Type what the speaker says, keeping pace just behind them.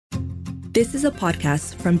This is a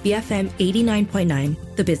podcast from BFM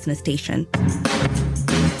 89.9, the business station.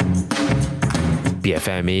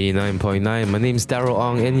 BFM 89.9, my name's Daryl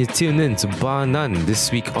Ong and you tune in to Bar None.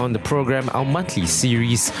 This week on the program, our monthly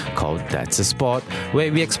series called That's a Sport,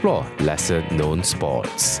 where we explore lesser known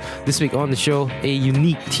sports. This week on the show, a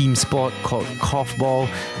unique team sport called Korfball,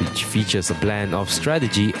 which features a blend of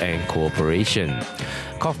strategy and cooperation.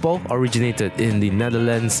 Korfball originated in the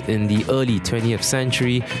Netherlands in the early 20th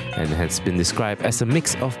century and has been described as a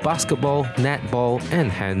mix of basketball, netball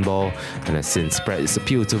and handball, and has since spread its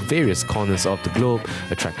appeal to various corners of the globe,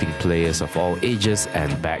 attracting players of all ages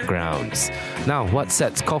and backgrounds. Now, what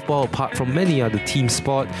sets Korfball apart from many other team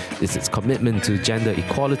sports is its commitment to gender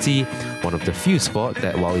equality, one of the few sports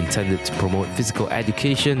that, while intended to promote physical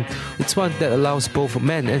education, it's one that allows both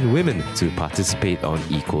men and women to participate on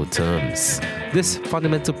equal terms. This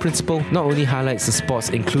fundamental principle not only highlights the sport's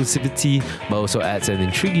inclusivity, but also adds an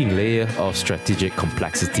intriguing layer of strategic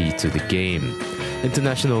complexity to the game.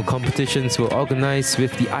 International competitions were organized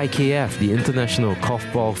with the IKF, the International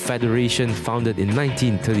Korfball Federation, founded in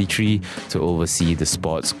 1933 to oversee the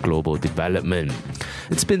sport's global development.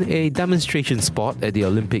 It's been a demonstration sport at the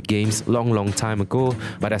Olympic Games long time ago,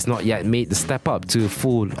 but has not yet made the step up to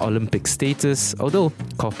full Olympic status, although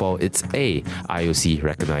Korfball is a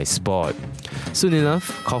IOC-recognized sport. Soon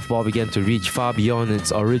enough, Korfball began to reach far beyond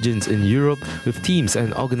its origins in Europe, with teams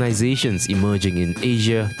and organizations emerging in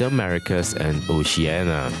Asia, the Americas and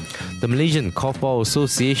Oceania. The Malaysian Korfball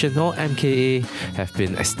Association, or MKA, have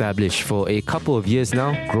been established for a couple of years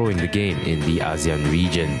now, growing the game in the ASEAN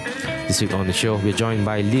region. This week on the show, we're joined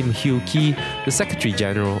by Lim Hugh Kee, the Secretary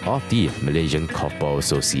General of the Malaysian Korfball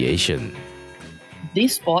Association.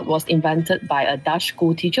 This sport was invented by a Dutch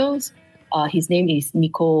school teacher. His name is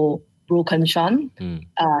Nico Broekenshan.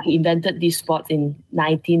 He invented this sport in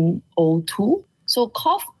 1902. So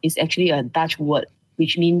Korf is actually a Dutch word,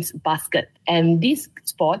 which means basket. And this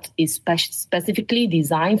sport is specifically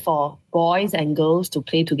designed for boys and girls to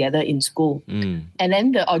play together in school. And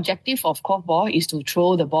then the objective of Korfball is to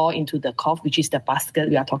throw the ball into the Korf, which is the basket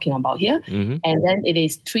we are talking about here. And then it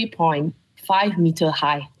is 3.5 meter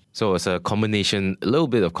high. So it's a little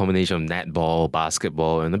bit of combination of netball,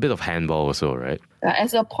 basketball, and a bit of handball also, right?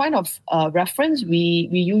 As a point of reference, we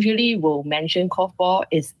usually will mention Korfball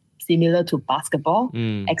is similar to basketball,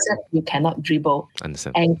 except you cannot dribble.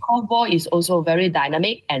 Understand. And Korfball is also very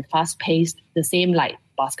dynamic and fast-paced, the same like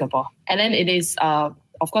basketball. And then it is,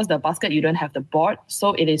 of course, the basket, you don't have the board,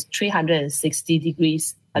 so it is 360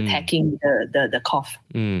 degrees attacking the Korf.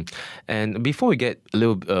 And before we get a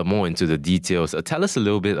little more into the details, tell us a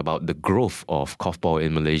little bit about the growth of Korfball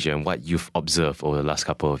in Malaysia and what you've observed over the last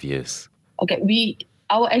couple of years. Okay,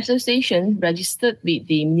 our association registered with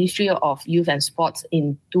the Ministry of Youth and Sports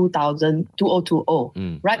in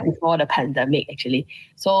 2020, right before the pandemic, actually.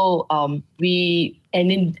 So and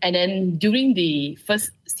then during the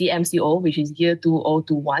first CMCO, which is year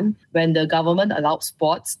 2021, when the government allowed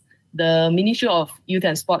sports, the Ministry of Youth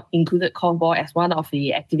and Sport included Korfball as one of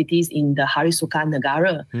the activities in the Hari Sukan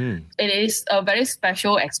Negara. It is a very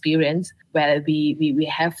special experience where we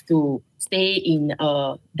have to stay in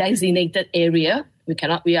a designated area.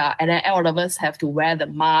 And then all of us have to wear the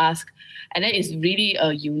mask. And then it's really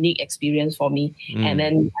a unique experience for me. And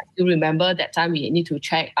then I still remember that time we need to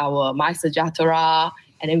check our My Sejahtera,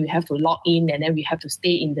 and then we have to log in, and then we have to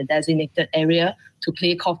stay in the designated area to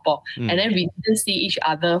play Korfball. And then we didn't see each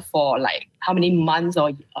other for like how many months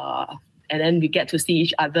and then we get to see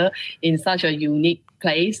each other in such a unique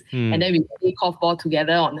place. And then we play Korfball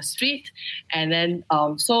together on the street. And then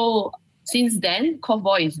so since then,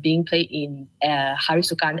 Korfball is being played in Hari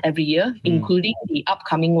Sukan every year, including the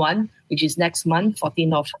upcoming one, which is next month,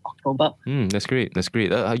 14th of October. That's great.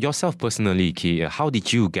 Yourself personally, Kee, how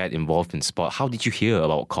did you get involved in sport? How did you hear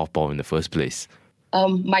about Korfball in the first place?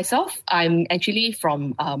 Myself, I'm actually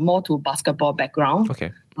from more to basketball background.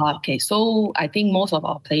 Okay, so I think most of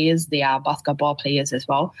our players, they are basketball players as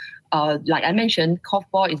well. Like I mentioned,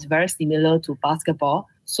 Korfball is very similar to basketball.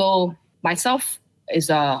 So myself,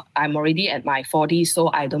 I'm already at my 40s, so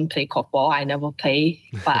I don't play Korfball. I never play.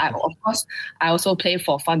 But of course, I also play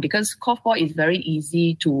for fun because Korfball is very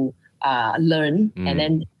easy to learn. And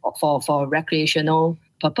then for recreational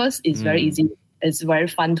purpose, it's very easy. It's very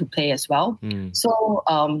fun to play as well.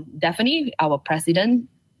 So definitely our president,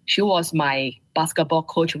 she was my basketball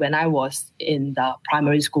coach when I was in the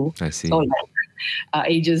primary school. I see. So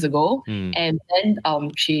ages ago. And then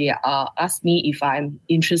she asked me if I'm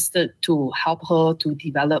interested to help her to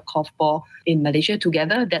develop Korfball in Malaysia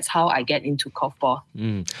together. That's how I get into Korfball.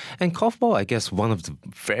 And Korfball, I guess one of the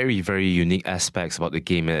very, very unique aspects about the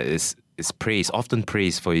game is is often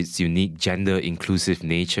praised for its unique gender-inclusive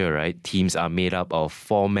nature, right? Teams are made up of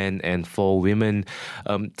 4 men and 4 women.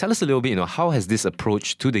 Tell us a little bit, how has this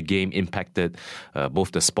approach to the game impacted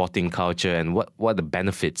both the sporting culture and what are the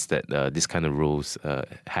benefits that this kind of roles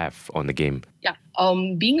have on the game? Yeah,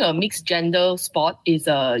 being a mixed gender sport is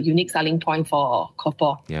a unique selling point for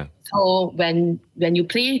korfball. Yeah. So when you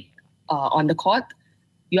play on the court,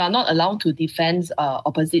 you are not allowed to defend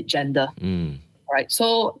opposite gender. Right.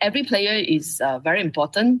 So every player is very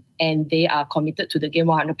important, and they are committed to the game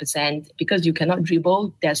 100% because you cannot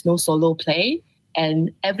dribble. There's no solo play,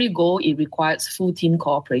 and every goal it requires full team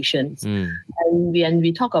cooperation. And when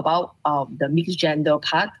we talk about the mixed gender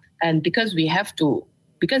part, and because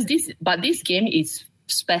this game is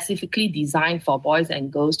specifically designed for boys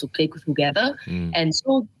and girls to play together, and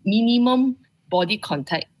so minimum body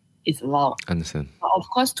contact is allowed. Understand. Of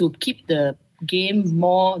course, to keep the game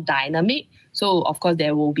more dynamic, so of course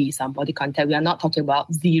there will be some body contact. We are not talking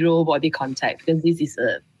about zero body contact because this is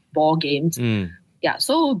a ball game. Yeah,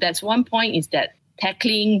 so that's one point is that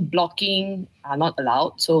tackling, blocking are not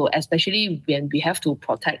allowed. So especially when we have to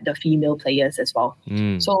protect the female players as well.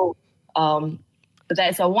 So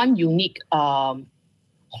there's one unique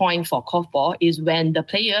point for korfball is when the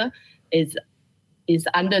player is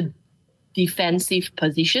under defensive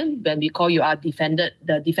position. When we call you are defended,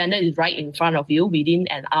 the defender is right in front of you within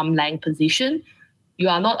an arm length position. You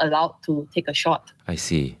are not allowed to take a shot. I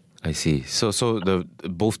see. So the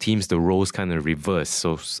both teams, the roles kind of reverse.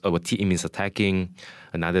 So our team is attacking,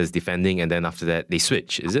 another is defending, and then after that they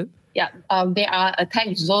switch. Is it? Yeah. There are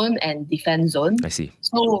attack zone and defense zone. I see.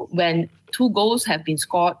 So when 2 goals have been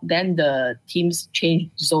scored, then the teams change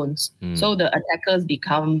zones. So the attackers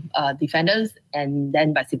become defenders, and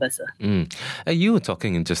then vice versa. You were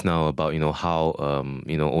talking just now about how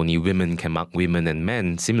only women can mark women and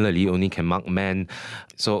men similarly only can mark men.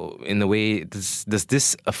 So in a way, does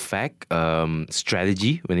this affect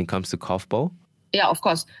strategy when it comes to korfball? Yeah, of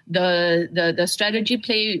course. The strategy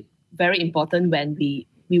play very important when we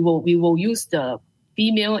will use the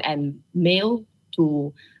female and male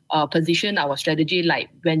to position our strategy. Like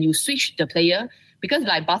when you switch the player, because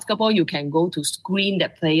like basketball, you can go to screen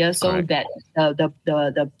that player so Correct. that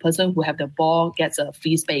the person who have the ball gets a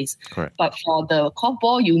free space. Correct. But for the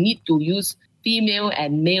korfball, you need to use female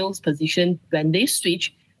and male's position. When they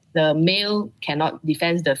switch, the male cannot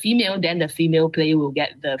defend the female, then the female player will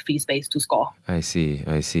get the free space to score. I see.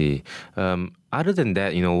 Other than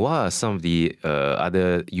that, what are some of the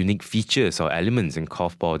other unique features or elements in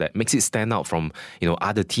korfball that makes it stand out from,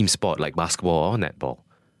 other team sport like basketball or netball?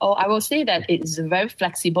 Oh, I will say that it's a very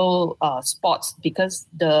flexible sport because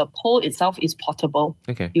the pole itself is portable.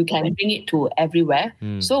 Okay. You can bring it to everywhere.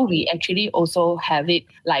 So we actually also have it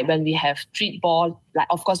like when we have street ball, like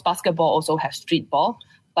of course basketball also has street ball,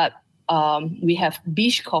 but we have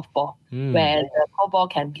beach korfball where the korfball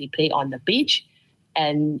can be played on the beach.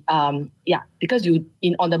 And because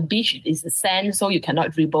on the beach is the sand, so you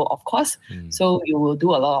cannot dribble, of course. So you will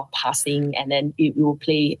do a lot of passing, and then you will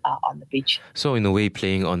play on the beach. So in a way,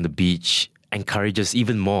 playing on the beach encourages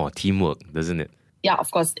even more teamwork, doesn't it? Yeah, of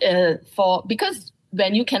course. Because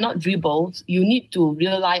when you cannot dribble, you need to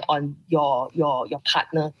rely on your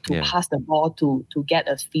partner to pass the ball to get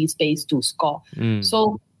a free space to score.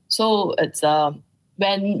 So it's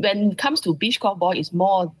when it comes to beach korfball, it's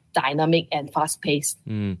more dynamic and fast-paced.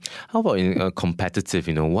 How about in competitive?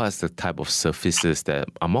 What's the type of surfaces that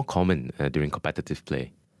are more common during competitive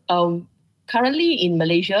play? Currently in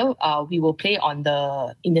Malaysia, we will play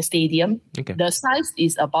in the stadium. Okay. The size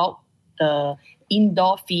is about the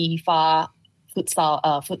indoor FIFA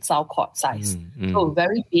futsal court size. So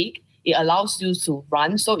very big. It allows you to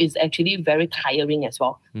run, so it's actually very tiring as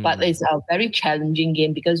well. But it's a very challenging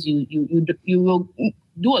game because you will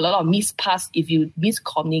do a lot of missed pass if you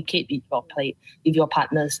miscommunicate with your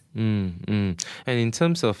partners. And in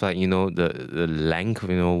terms of the length,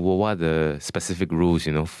 what are the specific rules?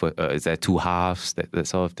 Is there 2 halves, that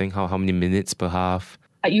sort of thing? How many minutes per half?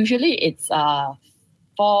 Usually it's 4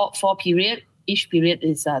 period. Each period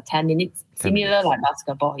is 10 minutes, similar like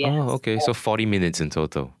basketball. Yes. Oh, okay. So 40 minutes in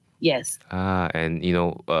total. Yes. And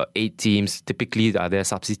 8 teams. Typically, are there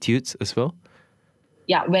substitutes as well?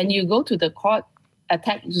 Yeah. When you go to the court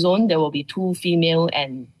attack zone, there will be 2 female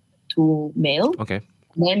and 2 male. Okay.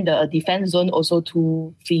 Then the defense zone also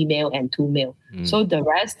 2 female and 2 male. So the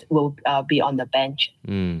rest will be on the bench.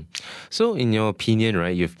 So in your opinion,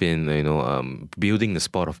 right, you've been building the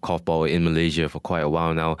sport of korfball in Malaysia for quite a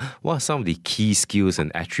while now. What are some of the key skills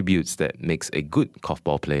and attributes that makes a good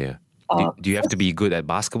korfball player? Do you have to be good at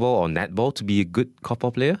basketball or netball to be a good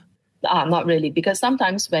korfball player? Not really, because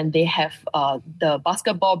sometimes when they have the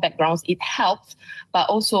basketball backgrounds, it helps, but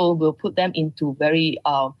also will put them into very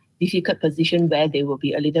difficult position where they will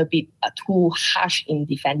be a little bit too harsh in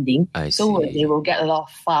defending. So they will get a lot of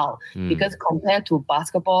foul. Because compared to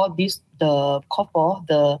basketball, the korfball,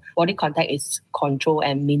 the body contact is control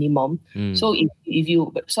and minimum. So if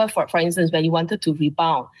you, so for instance, when you wanted to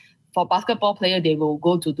rebound, for basketball player, they will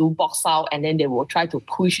go to do box out and then they will try to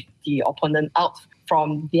push the opponent out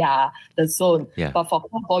from the zone. But for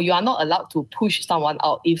korfball, you are not allowed to push someone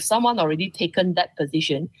out. If someone already taken that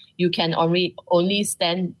position, you can only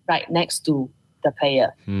stand right next to the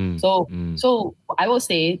player. So I will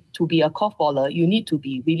say, to be a korfballer, you need to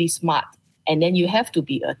be really smart, and then you have to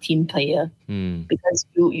be a team player because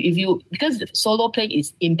because solo play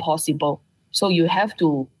is impossible. So you have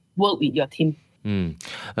to work with your team.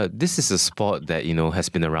 This is a sport that has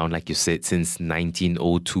been around, like you said, since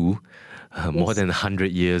 1902. More than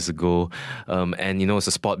 100 years ago. And, it's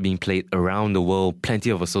a sport being played around the world, plenty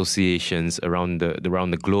of associations around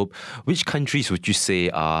the globe. Which countries would you say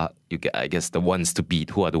are, I guess, the ones to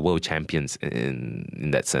beat? Who are the world champions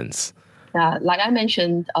in that sense? Like I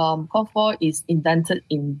mentioned, korfball is invented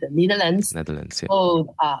in the Netherlands.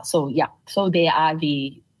 So they are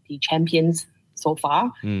the champions so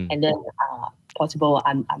far. And then possible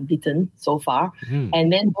unbeaten so far.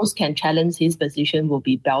 And then those can challenge his position will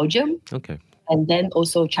be Belgium. Okay. And then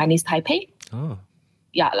also Chinese Taipei. Oh.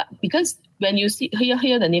 Yeah, because when you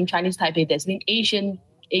hear the name Chinese Taipei, that means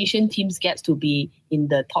Asian teams gets to be in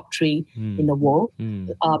the top 3 in the world.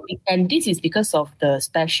 And this is because of the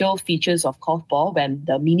special features of korfball when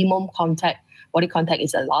the minimum body contact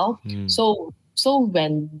is allowed. So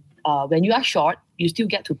when you are short, you still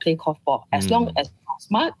get to play korfball. As long as you are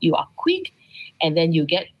smart, you are quick, and then you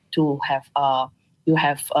get to have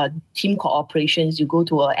team cooperations. You go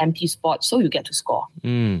to an empty spot, so you get to score.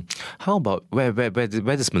 How about where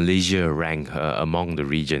does Malaysia rank among the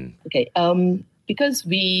region? Okay, because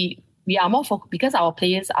we are more because our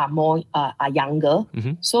players are more are younger.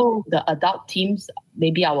 So the adult teams,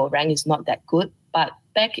 maybe our rank is not that good. But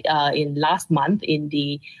back in last month in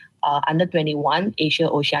the under 21 Asia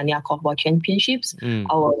Oceania Korfball Championships,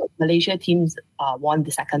 our Malaysia teams won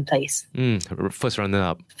the second place. First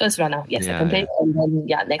runner-up. Yes, second place, and then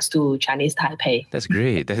next to Chinese Taipei. That's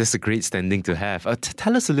great. That is a great standing to have.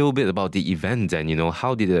 Tell us a little bit about the event, then.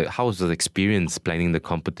 How was the experience planning the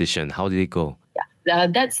competition? How did it go?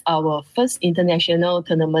 That's our first international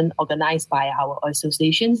tournament organized by our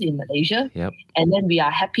associations in Malaysia. And then we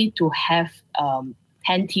are happy to have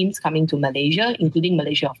 10 teams coming to Malaysia, including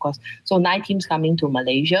Malaysia, of course. So 9 teams coming to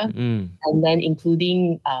Malaysia, and then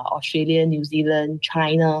including Australia, New Zealand,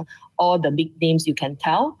 China, all the big names you can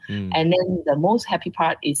tell. And then the most happy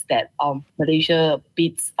part is that Malaysia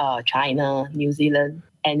beats China, New Zealand,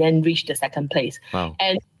 and then reached the second place. Wow.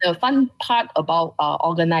 And the fun part about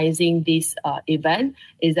organizing this event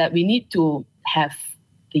is that we need to have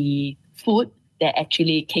the food that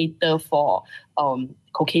actually cater for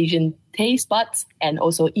Caucasian taste buds, and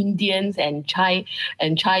also Indians and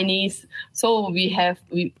Chinese. So we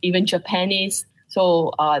even Japanese.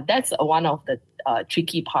 So that's one of the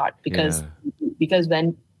tricky part because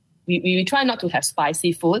when we try not to have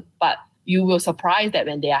spicy food, but you will surprise that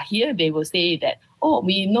when they are here, they will say that, oh,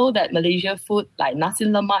 we know that Malaysia food like nasi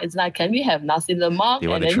lemak is like, can we have nasi lemak? They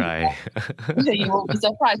want to try. You will be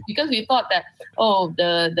surprised because we thought that,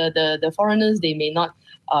 the foreigners, they may not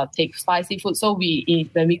take spicy food. So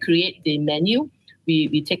when we create the menu,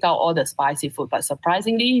 we take out all the spicy food. But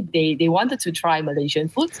surprisingly, they wanted to try Malaysian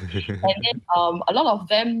food. And then a lot of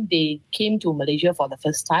them, they came to Malaysia for the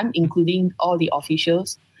first time, including all the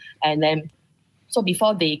officials. And then, so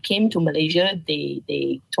before they came to Malaysia,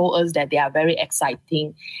 they told us that they are very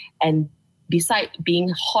exciting. And besides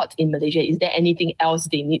being hot in Malaysia, is there anything else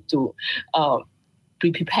they need to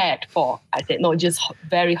be prepared for? I said, no, just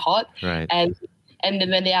very hot. Right. And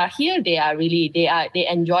then when they are here, they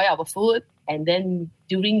enjoy our food. And then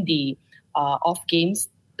during the off games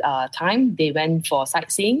time, they went for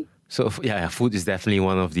sightseeing. So food is definitely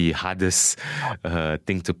one of the hardest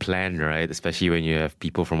thing to plan, right? Especially when you have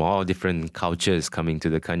people from all different cultures coming to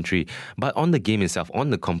the country. But on the game itself,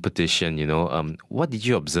 on the competition, what did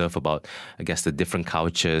you observe about, I guess, the different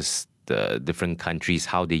cultures, the different countries,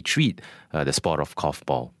 how they treat the sport of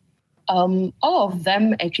korfball? All of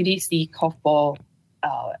them actually see korfball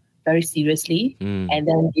very seriously, and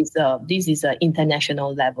then this is an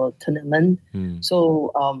international level tournament.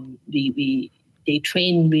 So they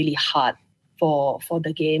train really hard for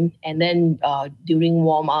the game, and then during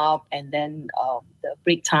warm up and then the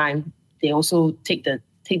break time, they also take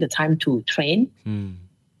the time to train.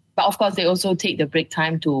 But of course, they also take the break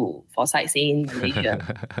time for sightseeing in Malaysia.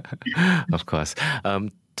 Of course.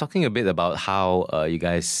 Talking a bit about how you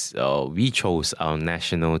guys, we chose our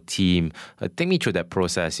national team. Take me through that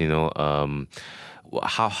process,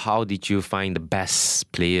 how did you find the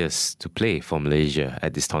best players to play for Malaysia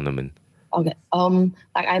at this tournament? Okay.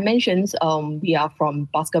 Like I mentioned, we are from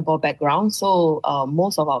basketball background, so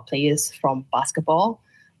most of our players from basketball,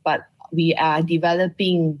 but we are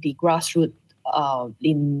developing the grassroots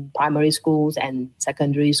in primary schools and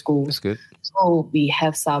secondary schools. That's good. So we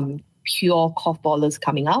have some pure korfballers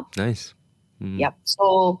coming up. Nice. Yep.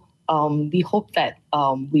 So we hope that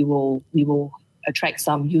we will attract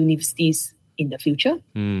some universities in the future.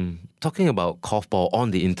 Talking about korfball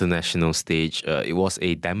on the international stage, it was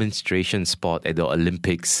a demonstration sport at the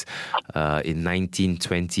Olympics in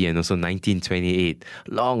 1920 and also 1928.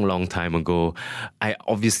 Long time ago.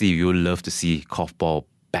 You would love to see korfball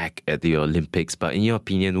back at the Olympics, but in your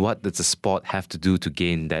opinion, what does the sport have to do to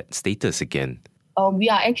gain that status again? We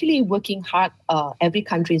are actually working hard. Every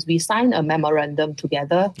country, we signed a memorandum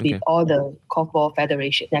together with all the korfball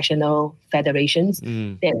national federations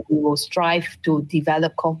that we will strive to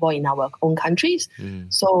develop korfball in our own countries.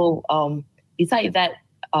 So besides that,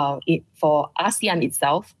 for ASEAN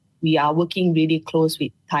itself, we are working really close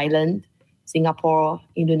with Thailand, Singapore,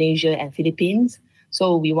 Indonesia, and Philippines.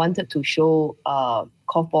 So we wanted to show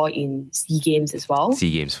korfball in SEA Games as well.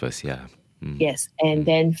 SEA Games first, yeah. Yes, and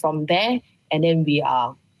then from there, and then we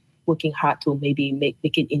are working hard to maybe make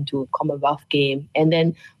it into a Commonwealth game. And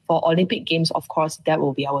then for Olympic Games, of course, that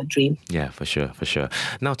will be our dream. Yeah, for sure.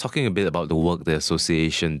 Now, talking a bit about the work the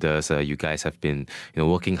association does, you guys have been,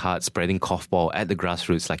 working hard, spreading korfball at the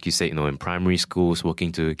grassroots, like you said, in primary schools,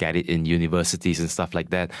 working to get it in universities and stuff like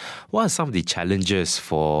that. What are some of the challenges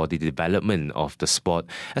for the development of the sport,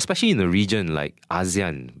 especially in a region like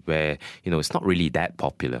ASEAN, where, it's not really that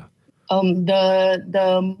popular?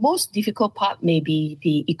 The most difficult part may be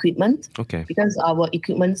the equipment. Okay. Because our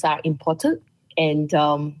equipments are imported, and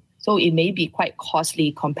so it may be quite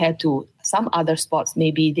costly compared to some other sports.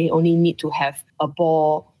 Maybe they only need to have a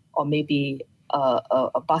ball or maybe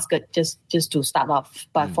a basket just to start off.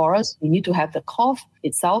 But for us, we need to have the korf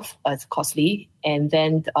itself. It's costly, and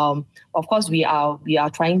then of course we are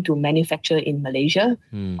trying to manufacture in Malaysia.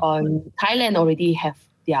 Thailand already have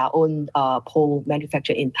their own pole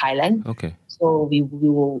manufacturer in Thailand. Okay. So we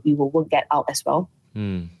will work that out as well.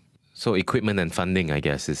 So equipment and funding, I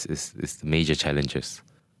guess, is the major challenges.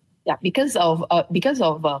 Yeah, because of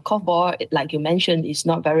korfball, like you mentioned, is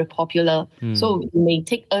not very popular. So it may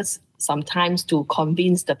take us some time to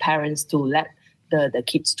convince the parents to let the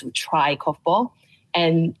kids to try korfball.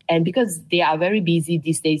 And because they are very busy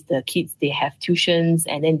these days, the kids, they have tuitions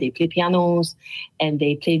and then they play pianos and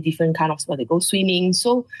they play different kind of sports. They go swimming.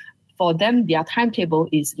 So for them, their timetable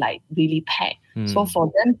is like really packed. So for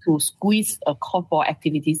them to squeeze a korfball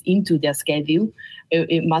activities into their schedule,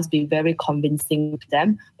 it must be very convincing to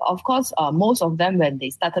them. But of course, most of them, when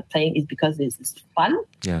they started playing, is because it's fun.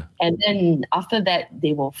 Yeah. And then after that,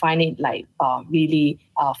 they will find it like really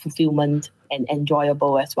fulfillment and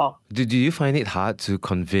enjoyable as well. Do you find it hard to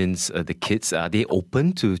convince the kids? Are they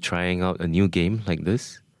open to trying out a new game like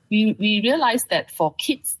this? We realized that for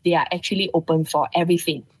kids, they are actually open for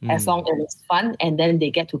everything as long as it's fun and then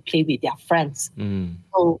they get to play with their friends.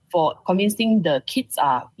 So for convincing the kids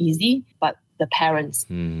are easy, but the parents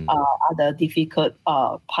are the difficult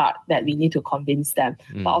part that we need to convince them.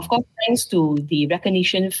 But of course, thanks to the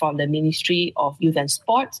recognition from the Ministry of Youth and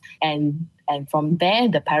Sports, and from there,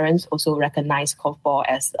 the parents also recognize korfball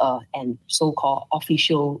as an so-called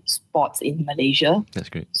official sports in Malaysia. That's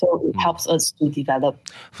great. So it helps us to develop.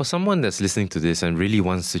 For someone that's listening to this and really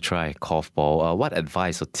wants to try korfball, what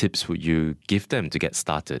advice or tips would you give them to get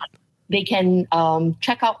started? They can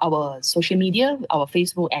check out our social media, our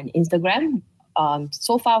Facebook and Instagram.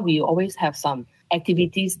 So far, we always have some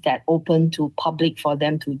activities that open to public for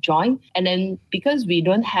them to join. And then because we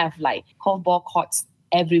don't have like korfball courts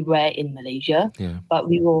everywhere in Malaysia, but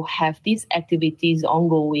we will have these activities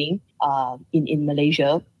ongoing in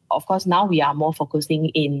Malaysia. Of course, now we are more focusing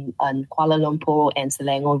in Kuala Lumpur and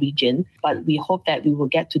Selangor region, but we hope that we will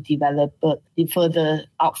get to develop further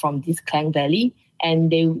out from this Klang Valley.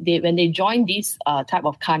 And they when they join this type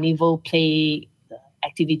of carnival play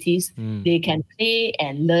activities, they can play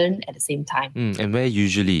and learn at the same time. And where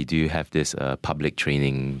usually do you have this public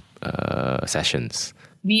training sessions?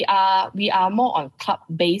 We are more on club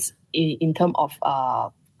base in terms of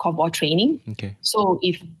korfball training. Okay. So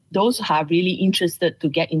if those are really interested to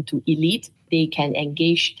get into elite, they can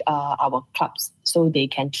engage our clubs. so they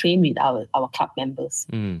can train with our club members.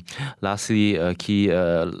 Lastly, Key,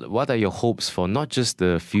 what are your hopes for not just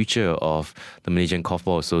the future of the Malaysian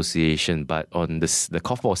Korfball Association, but on the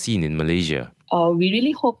korfball scene in Malaysia? We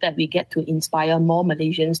really hope that we get to inspire more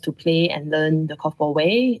Malaysians to play and learn the korfball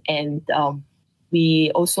way. And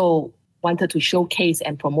we also wanted to showcase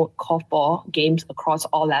and promote korfball games across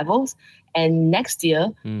all levels. And next year,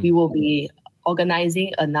 we will be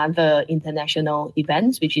organizing another international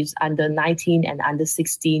event, which is under 19 and under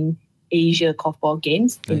 16 Asia Korfball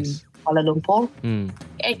Games in Kuala Lumpur. And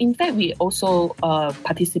in fact, we also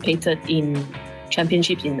participated in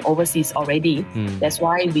championships in overseas already. That's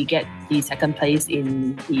why we get the second place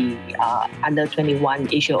in the under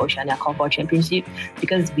 21 Asia Oceania Korfball Championship,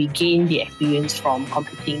 because we gained the experience from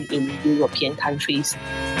competing in European countries.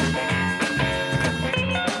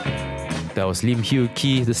 That was Lim Hugh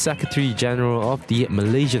Kee, the Secretary General of the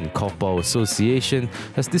Malaysian Korfball Association,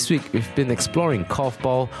 as this week we've been exploring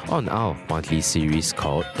korfball on our monthly series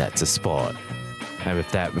called That's a Sport. And with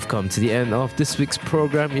that, we've come to the end of this week's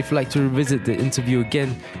program. If you'd like to revisit the interview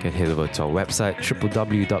again, you can head over to our website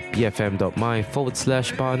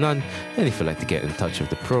www.bfm.my/Banan. And if you'd like to get in touch with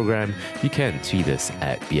the program, you can tweet us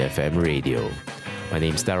at BFM Radio. My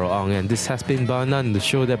name's Daryl Ong, and this has been Banan, the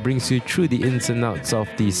show that brings you through the ins and outs of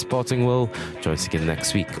the sporting world. Join us again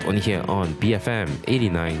next week, only here on BFM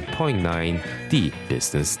 89.9, the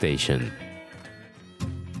business station.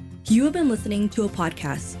 You have been listening to a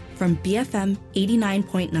podcast from BFM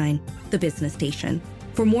 89.9, the business station.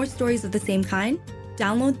 For more stories of the same kind,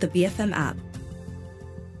 download the BFM app.